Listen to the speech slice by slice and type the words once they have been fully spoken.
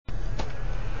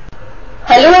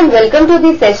Hello and welcome to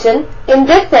the session. In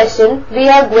this session, we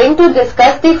are going to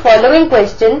discuss the following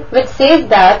question which says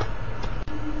that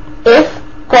if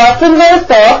cos inverse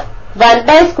of 1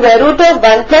 by square root of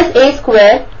 1 plus a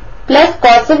square plus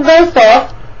cos inverse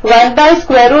of 1 by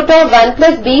square root of 1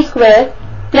 plus b square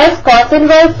plus cos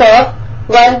inverse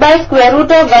of 1 by square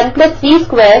root of 1 plus c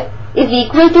square is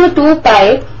equal to 2 pi,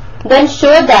 then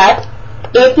show that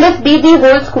a plus b the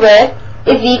whole square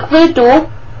is equal to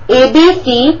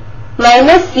abc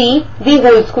minus c the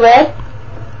whole square.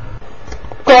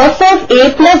 Cos of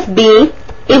a plus b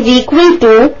is equal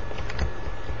to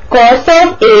cos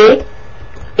of a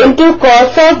into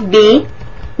cos of b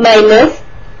minus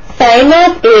sin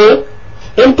of a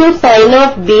into sin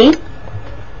of b.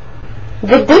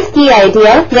 With this key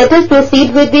idea, let us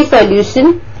proceed with the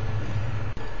solution.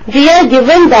 We are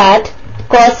given that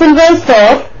cos inverse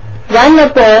of 1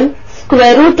 upon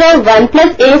square root of 1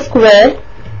 plus a square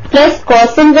plus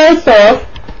cos inverse of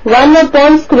 1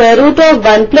 upon square root of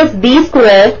 1 plus b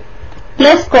square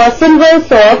plus cos inverse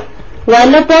of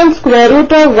 1 upon square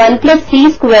root of 1 plus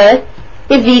c square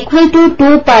is equal to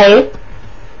 2 pi.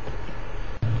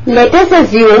 Let us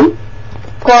assume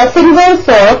cos inverse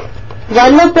of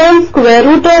 1 upon square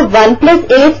root of 1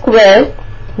 plus a square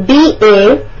be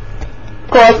a,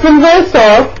 cos inverse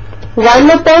of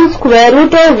 1 upon square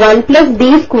root of 1 plus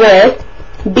b square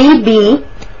be b,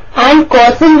 and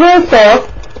cos inverse of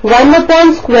 1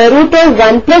 upon square root of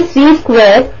 1 plus c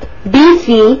square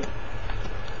bc.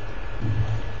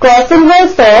 Cos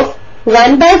inverse of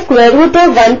 1 by square root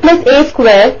of 1 plus a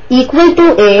square equal to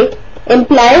a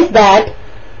implies that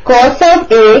cos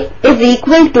of a is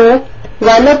equal to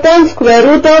 1 upon square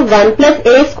root of 1 plus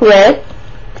a square.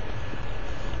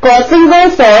 Cos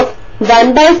inverse of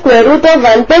 1 by square root of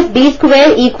 1 plus b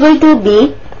square equal to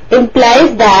b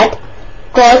implies that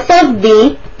cos of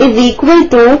b is equal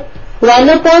to 1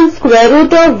 upon square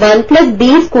root of 1 plus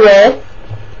b square,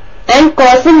 and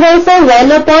cos inverse of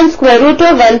 1 upon square root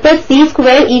of 1 plus c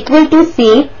square equal to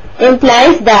c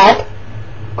implies that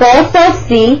cos of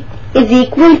c is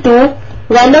equal to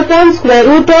 1 upon square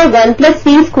root of 1 plus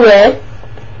c square.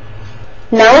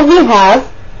 Now we have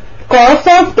cos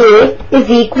of a is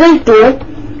equal to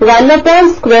 1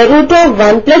 upon square root of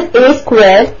 1 plus a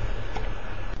square.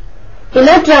 In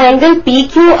a triangle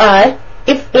PQR,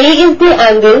 if A is the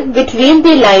angle between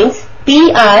the lines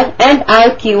PR and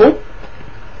RQ,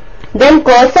 then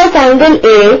cos of angle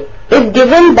A is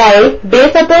given by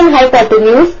base upon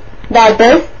hypotenuse, that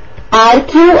is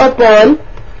RQ upon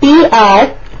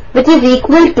PR, which is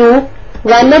equal to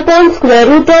 1 upon square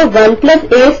root of 1 plus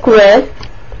a square.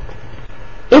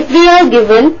 If we are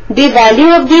given the value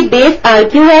of the base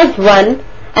RQ as 1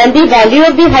 and the value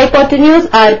of the hypotenuse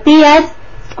RP as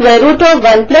square root of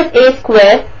 1 plus a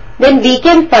square, then we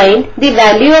can find the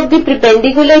value of the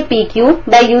perpendicular PQ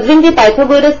by using the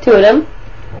Pythagoras theorem.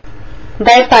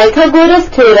 By Pythagoras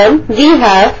theorem, we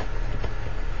have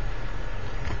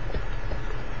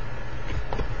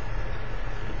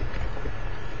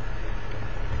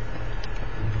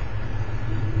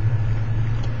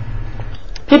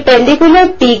perpendicular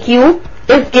PQ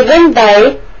is given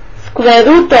by square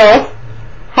root of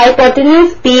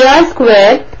hypotenuse PR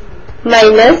square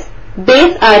minus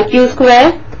base RQ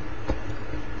square,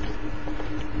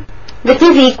 which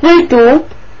is equal to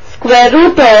square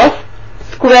root of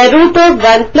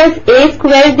 1 plus a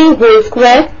square the whole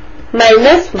square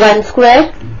minus 1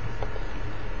 square,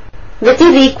 which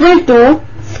is equal to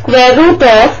square root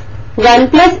of 1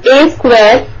 plus a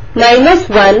square minus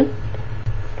 1,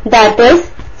 that is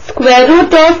square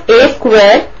root of a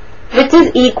square, which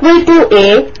is equal to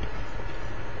a.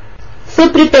 So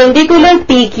perpendicular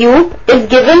PQ is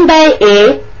given by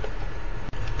a,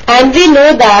 and we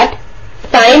know that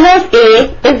sin of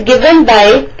a is given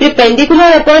by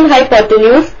perpendicular upon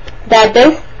hypotenuse, that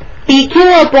is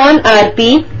PQ upon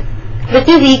RP, which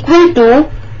is equal to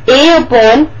a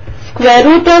upon square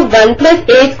root of 1 plus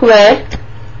a square.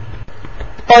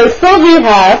 Also we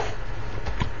have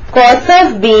cos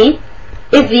of b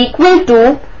is equal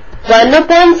to 1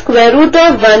 upon square root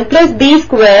of 1 plus b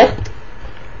square.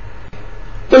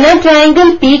 In a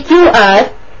triangle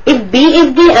PQR, if b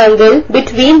is the angle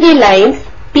between the lines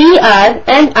PR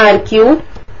and RQ,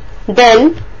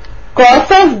 then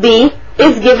cos of b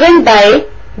is given by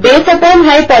base upon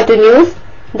hypotenuse,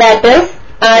 that is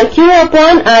RQ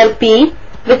upon RP,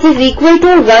 which is equal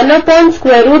to 1 upon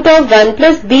square root of 1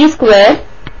 plus b square.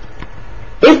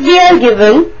 If we are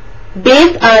given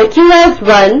base RQ as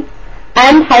 1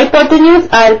 and hypotenuse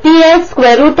RP as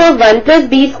square root of 1 plus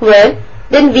b square,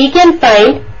 then we can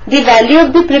find the value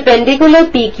of the perpendicular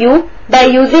PQ by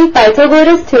using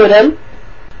Pythagoras theorem.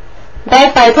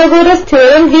 By Pythagoras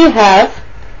theorem we have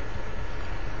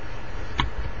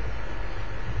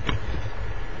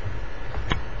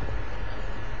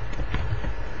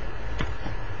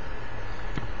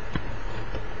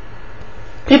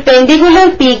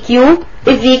perpendicular PQ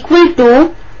is equal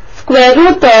to square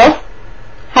root of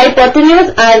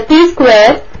hypotenuse RP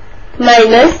square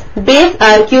minus base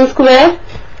RQ square,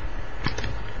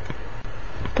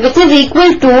 which is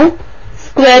equal to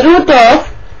square root of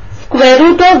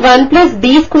 1 plus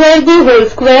b square b whole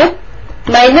square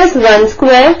minus 1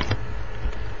 square,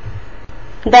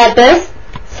 that is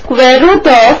square root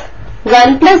of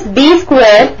 1 plus b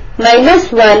square minus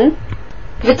 1,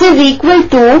 which is equal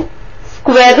to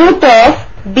square root of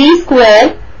b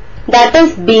square, that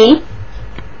is b.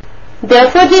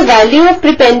 Therefore, the value of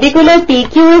perpendicular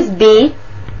PQ is b,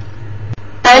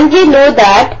 and we know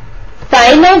that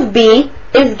sine of b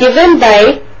is given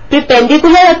by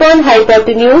perpendicular upon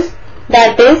hypotenuse,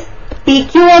 that is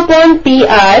PQ upon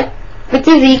PR, which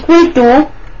is equal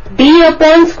to b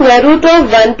upon square root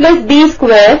of 1 plus b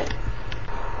square.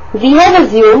 We have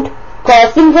assumed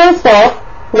cos inverse of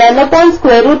 1 upon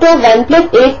square root of 1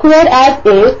 plus a square as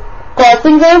a, cos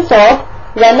inverse of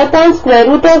 1 upon square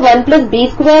root of 1 plus b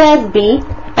square as b,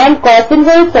 and cos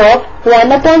inverse of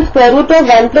 1 upon square root of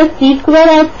 1 plus c square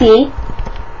as c.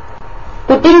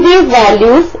 Putting these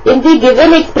values in the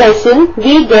given expression,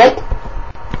 we get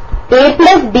a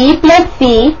plus b plus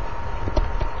c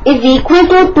is equal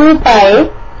to 2 pi,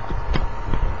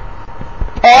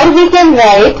 or we can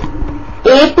write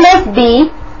a plus b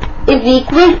is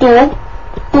equal to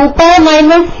 2 pi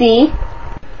minus c.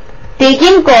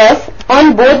 Taking cos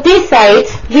on both these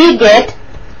sides, we get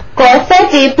cos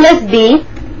of a plus b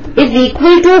is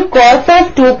equal to cos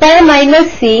of 2 pi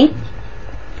minus c.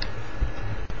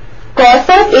 Cos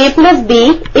of a plus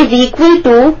b is equal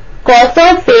to cos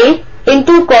of a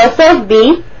into cos of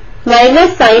b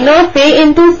minus sin of a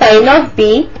into sin of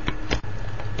b,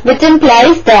 which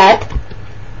implies that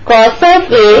cos of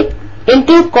a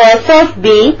into cos of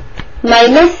b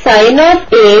minus sin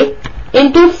of a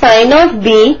into sin of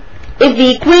b is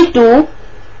equal to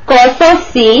cos of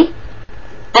c,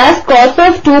 as cos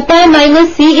of 2 pi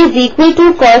minus c is equal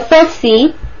to cos of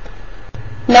c.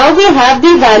 Now we have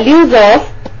the values of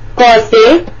cos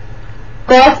a,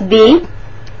 cos b,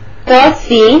 cos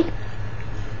c,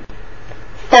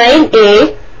 sin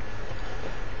a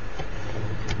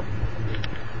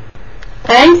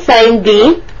and sin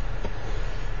b.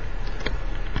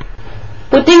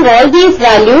 Putting all these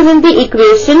values in the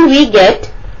equation, we get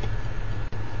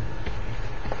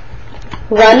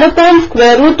 1 upon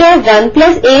square root of 1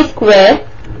 plus a square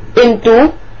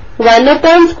into 1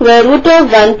 upon square root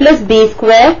of 1 plus b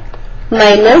square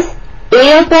minus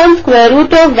a upon square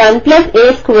root of 1 plus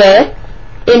a square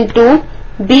into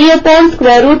b upon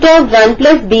square root of 1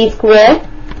 plus b square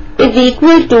is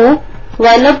equal to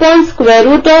 1 upon square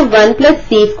root of 1 plus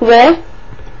c square,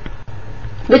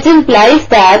 which implies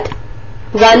that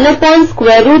 1 upon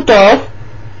square root of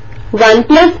 1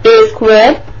 plus a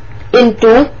square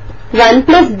into 1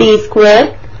 plus b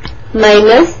square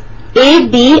minus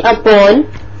ab upon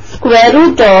square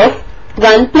root of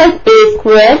 1 plus a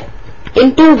square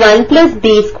into 1 plus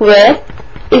b square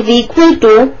is equal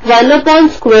to 1 upon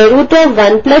square root of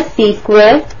 1 plus c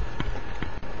square,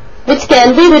 which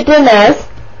can be written as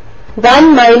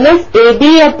 1 minus ab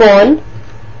upon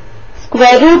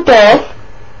square root of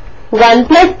 1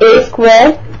 plus a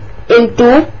square into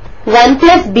 1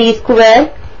 plus b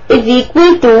square is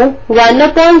equal to 1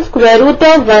 upon square root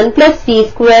of 1 plus c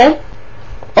square,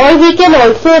 or we can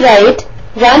also write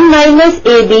 1 minus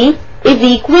ab is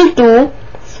equal to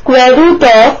square root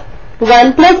of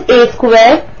 1 plus a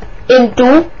square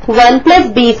into 1 plus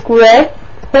b square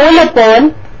whole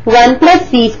upon 1 plus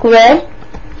c square.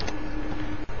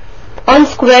 On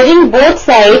squaring both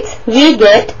sides, we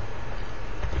get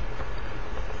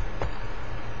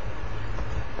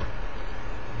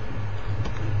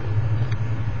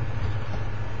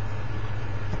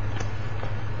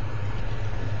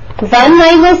 1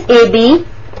 minus AB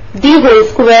the whole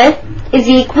square is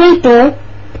equal to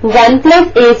 1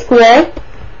 plus A square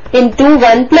into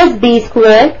 1 plus B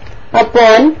square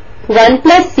upon 1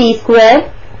 plus C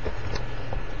square,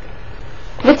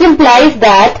 which implies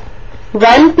that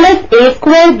 1 plus A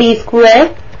square B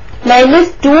square minus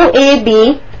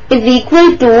 2AB is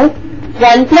equal to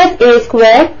 1 plus A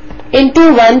square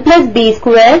into 1 plus B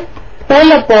square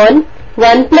whole upon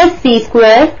 1 plus C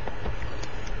square,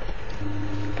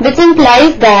 which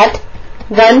implies that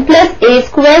 1 plus A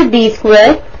square B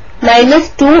square minus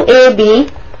 2AB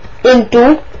into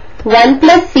 1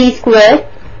 plus C square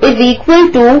is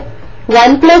equal to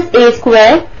 1 plus A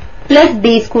square plus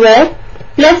B square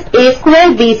plus A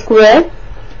square B square.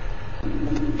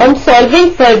 On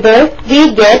solving further,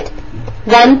 we get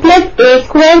 1 plus A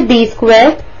square B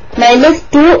square minus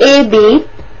 2AB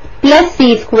plus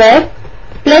C square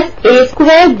plus a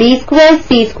square b square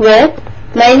c square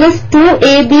minus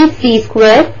 2ab c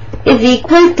square is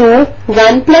equal to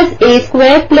 1 plus a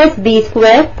square plus b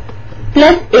square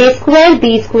plus a square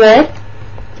b square.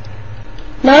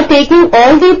 Now taking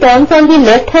all the terms on the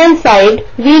left hand side,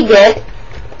 we get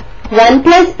 1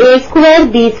 plus a square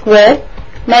b square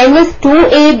minus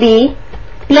 2ab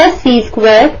plus c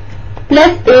square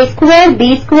plus a square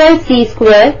b square c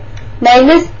square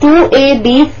minus 2ab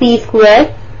c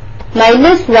square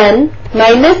minus 1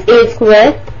 minus a square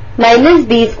minus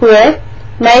b square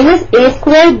minus a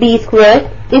square b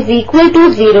square is equal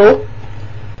to 0,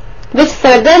 which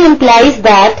further implies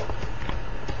that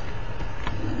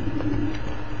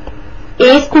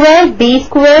a square b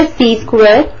square c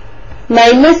square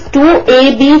minus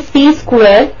 2ab c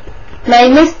square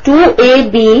minus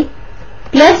 2ab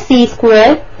plus c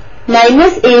square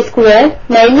minus a square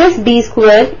minus b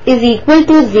square is equal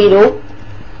to 0,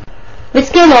 which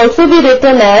can also be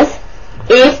written as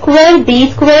a square b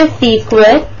square c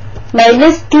square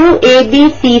minus 2ab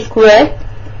c square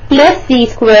plus c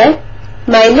square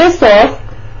minus of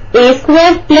a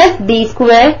square plus b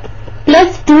square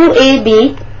plus 2ab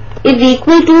is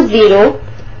equal to 0,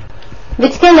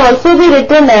 which can also be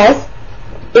written as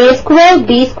a square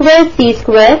b square c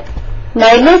square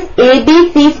minus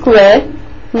abc square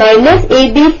minus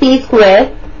abc square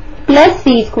plus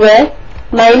c square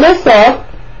minus of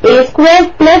a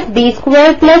square plus b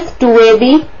square plus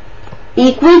 2ab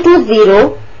equal to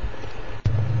 0.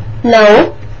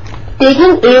 Now,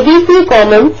 taking ABC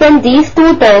common from these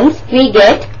two terms, we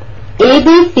get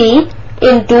ABC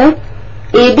into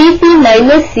ABC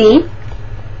minus C.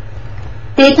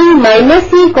 Taking minus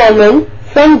C common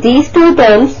from these two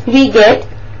terms, we get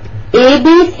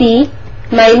ABC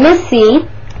minus C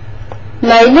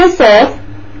minus of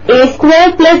a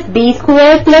square plus b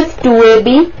square plus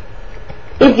 2ab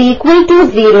is equal to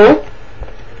 0,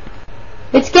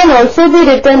 which can also be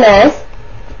written as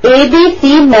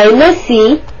ABC minus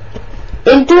C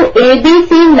into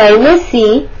ABC minus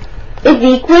C is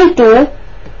equal to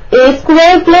a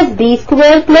square plus b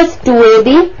square plus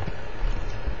 2ab,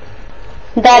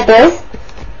 that is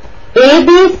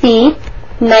ABC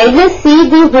minus C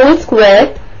the whole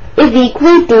square is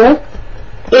equal to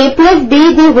a plus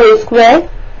b the whole square,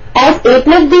 as a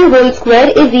plus b whole square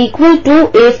is equal to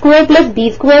a square plus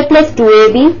b square plus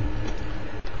 2ab.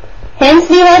 Hence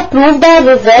we have proved our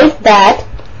result that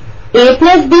a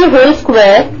plus b whole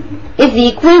square is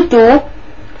equal to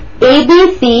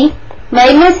ABC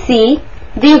minus C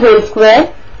the whole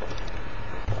square.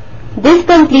 This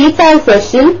completes our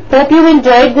session. Hope you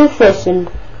enjoyed this session.